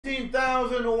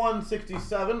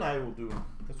16,167. I will do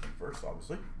this one first,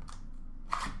 obviously.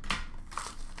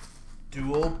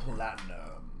 Dual Platinum.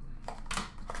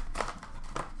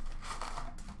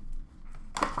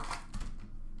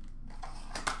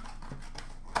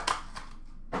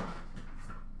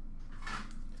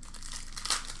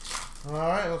 All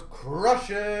right, let's crush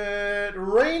it.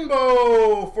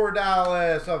 Rainbow for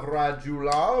Dallas of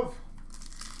Radulov.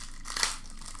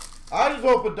 I just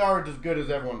hope Bedard's as good as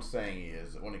everyone's saying he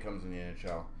is when he comes in the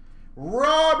NHL.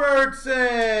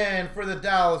 Robertson for the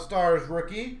Dallas Stars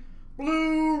rookie.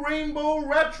 Blue Rainbow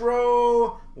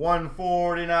Retro.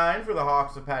 149 for the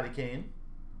Hawks of Patty Kane.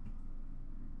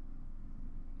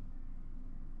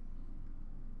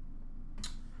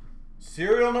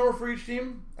 Serial number for each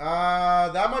team?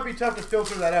 That might be tough to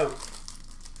filter that out.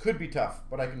 Could be tough,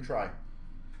 but I can try.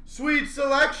 Sweet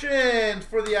selections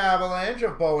for the Avalanche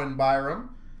of Bowen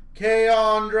Byram.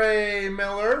 K-Andre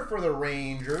Miller for the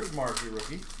Rangers, marquee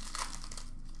rookie.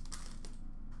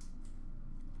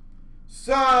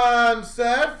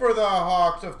 Sunset for the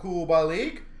Hawks of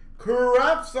Kubalik.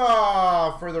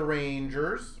 Kraftsov for the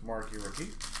Rangers, marquee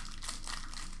rookie.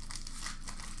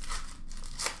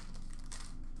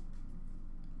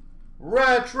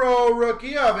 Retro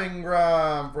rookie of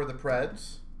Ingram for the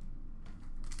Preds.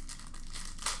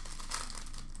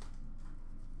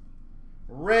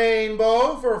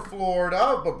 Rainbow for Florida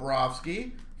of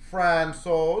Bobrovsky.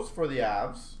 Francouz for the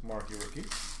Avs, marquee rookie.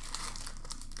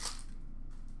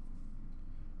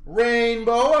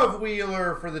 Rainbow of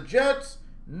Wheeler for the Jets.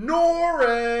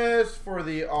 Norris for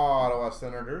the Ottawa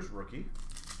Senators, rookie.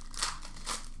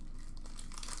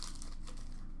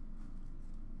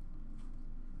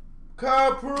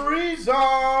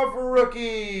 Kaprizov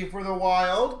rookie for the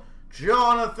Wild.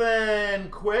 Jonathan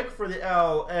Quick for the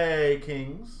LA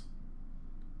Kings.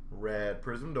 Red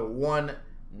Prism to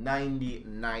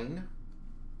 199.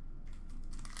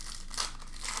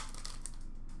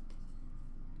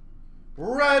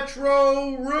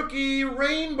 Retro rookie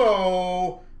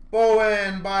Rainbow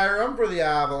Bowen Byram for the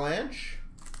Avalanche.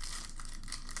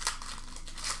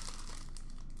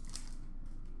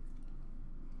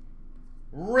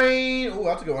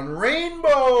 That's a good one.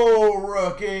 Rainbow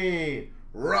rookie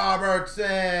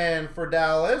Robertson for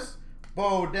Dallas.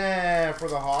 Baudin for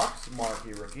the Hawks,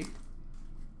 marquee rookie.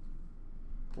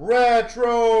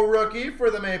 Retro rookie for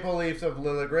the Maple Leafs of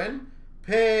Liljegren.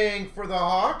 Pink for the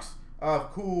Hawks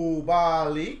of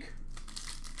Kubalik.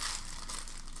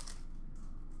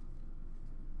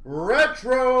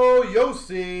 Retro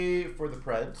Yossi for the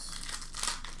Preds.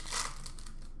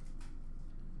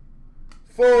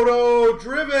 Photo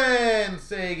driven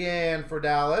Sagan for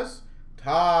Dallas.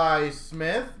 Ty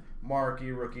Smith,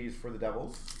 marquee rookies for the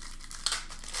Devils.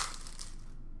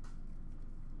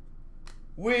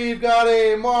 We've got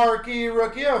a marquee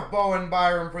rookie of Bowen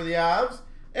Byram for the Avs.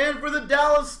 And for the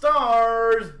Dallas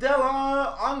Stars,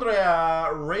 Della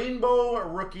Andrea, Rainbow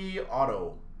Rookie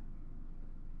Auto.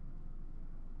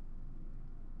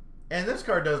 And this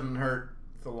card doesn't hurt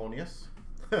Thelonious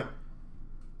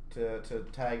to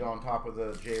tag on top of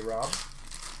the J-Rob.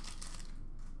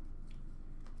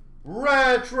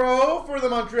 Retro for the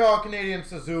Montreal Canadiens,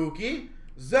 Suzuki.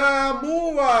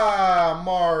 Zamula,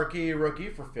 marquee rookie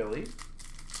for Philly.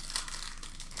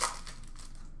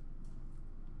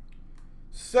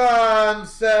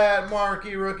 Sunset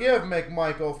marquee rookie of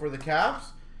McMichael for the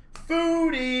Caps.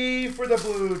 Foodie for the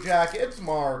Blue Jackets,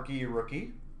 marquee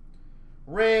rookie.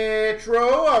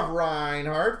 Retro of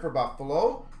Reinhardt for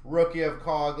Buffalo. Rookie of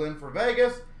Coughlin for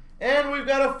Vegas. And we've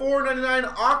got a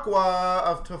 $4.99 Aqua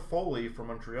of Toffoli for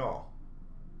Montreal.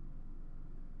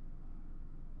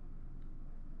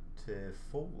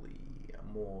 Toffoli,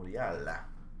 Montreal.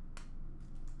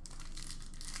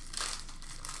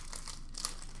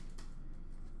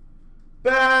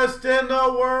 Best in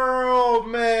the world,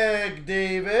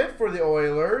 McDavid for the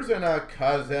Oilers, and a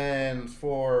Cousins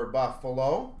for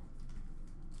Buffalo.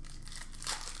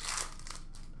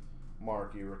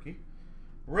 Marquee rookie.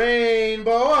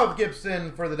 Rainbow of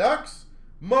Gibson for the Ducks.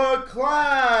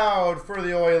 McLeod for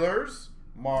the Oilers.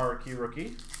 Marquee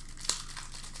rookie.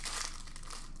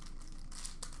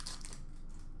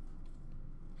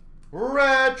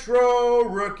 Retro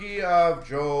rookie of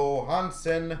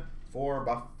Johansson for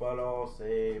Buffalo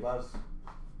Sabres.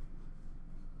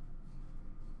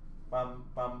 Bum,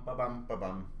 bum, ba, bum, ba,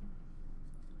 bum.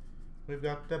 We've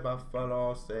got the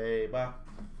Buffalo Sabre.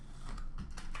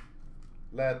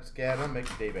 Let's get a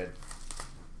McDavid.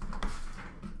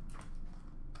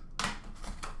 I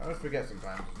always forget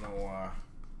sometimes there's no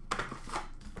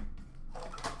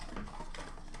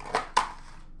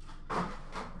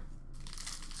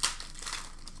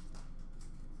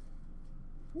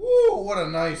Woo! what a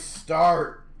nice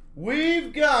start.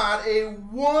 We've got a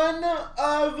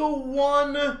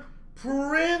 1/1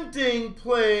 printing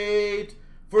plate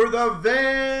for the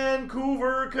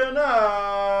Vancouver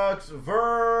Canucks,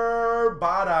 Verbata.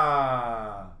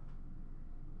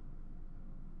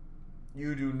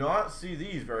 You do not see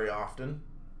these very often.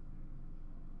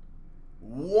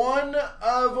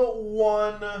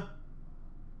 1/1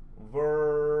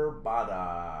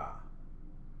 Verbata.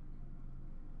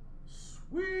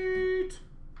 Sweet.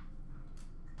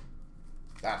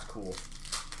 That's cool.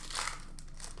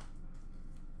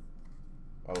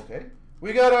 Okay.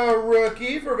 We got a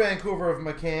rookie for Vancouver of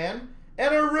McCann.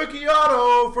 And a rookie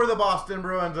auto for the Boston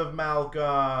Bruins of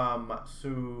Malcolm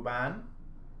Subban.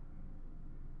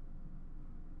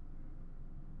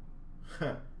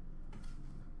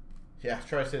 Yeah,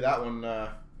 try to say that one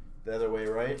the other way,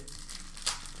 right?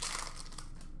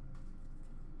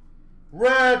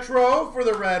 Retro for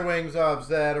the Red Wings of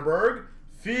Zetterberg.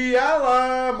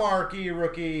 Fiala, marquee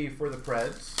rookie for the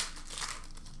Preds.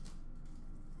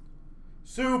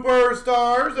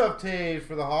 Superstars of Taves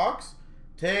for the Hawks.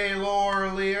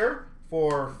 Taylor Lear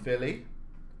for Philly,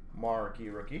 marquee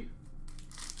rookie.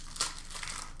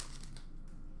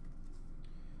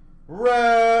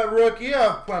 Rookie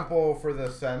of Plempo for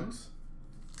the Sens.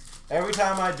 Every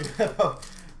time I do that,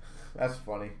 that's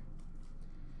funny.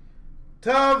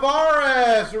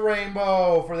 Tavares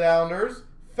rainbow for the Islanders.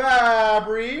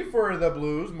 Fabry for the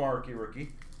Blues, marquee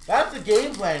rookie. That's the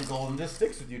game plan, Golden. Just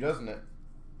sticks with you, doesn't it?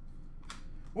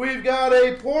 We've got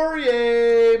a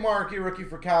Poirier marquee rookie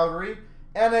for Calgary.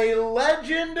 And a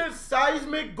Legend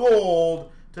Seismic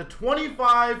Gold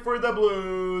 /25 for the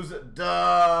Blues,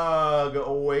 Doug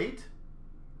Waite.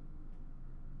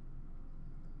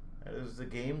 That is the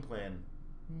game plan.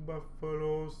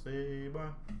 Buffalo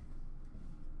Sabre.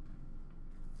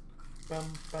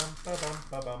 Bum, bum, ba, bum,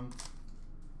 ba, bum.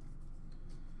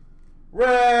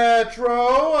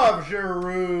 Retro of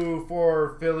Giroux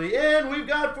for Philly. And we've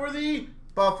got for the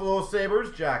Buffalo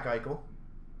Sabres, Jack Eichel,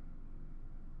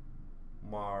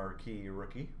 marquee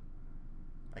rookie.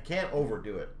 I can't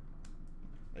overdo it.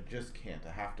 I just can't.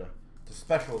 I have to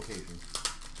special occasions.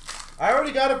 I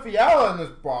already got a Fiala in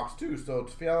this box too, so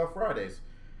it's Fiala Fridays.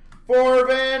 For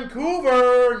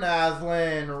Vancouver,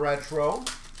 Naslin retro.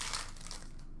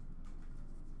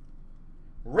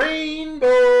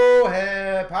 Rainbow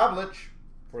Pavlich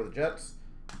for the Jets.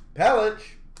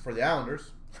 Pelich for the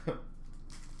Islanders.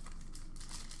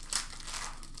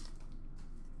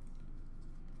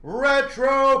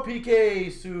 Retro PK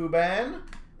Subban.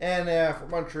 NF for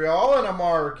Montreal. And a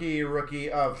marquee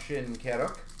rookie of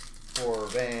Shinkaruk for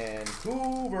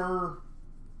Vancouver.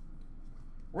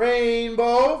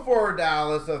 Rainbow for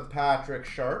Dallas of Patrick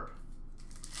Sharp.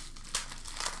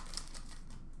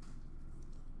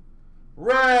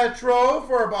 Retro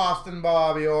for Boston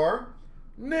Bobby Orr.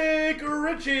 Nick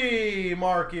Ritchie,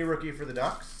 marquee rookie for the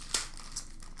Ducks.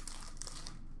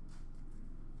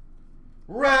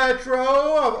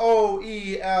 Retro of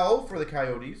OEL for the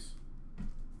Coyotes.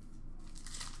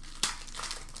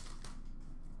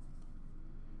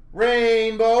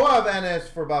 Rainbow of Ennis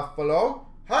for Buffalo.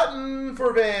 Hutton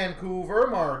for Vancouver,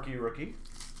 marquee rookie.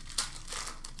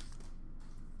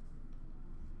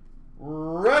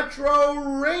 Retro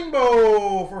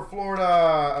Rainbow for Florida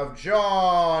of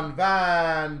John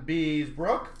Van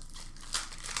Beesbrook.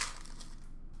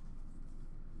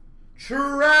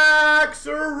 Tracks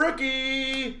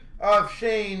rookie of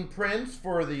Shane Prince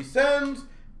for the Sens.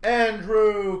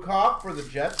 Andrew Kopp for the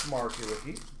Jets, marquee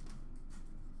rookie.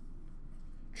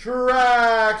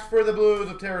 Tracks for the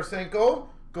Blues of Tarasenko.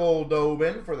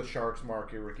 Goldobin for the Sharks,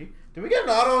 marquee rookie. Did we get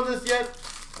an auto on this yet?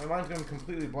 My mind's going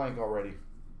completely blank already.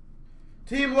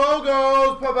 Team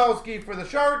logos, Pavelski for the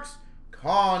Sharks.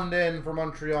 Condon for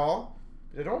Montreal.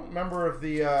 I don't remember if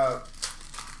the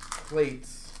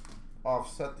plates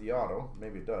offset the auto.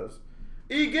 Maybe it does.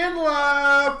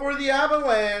 Iginla for the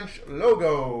Avalanche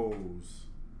logos.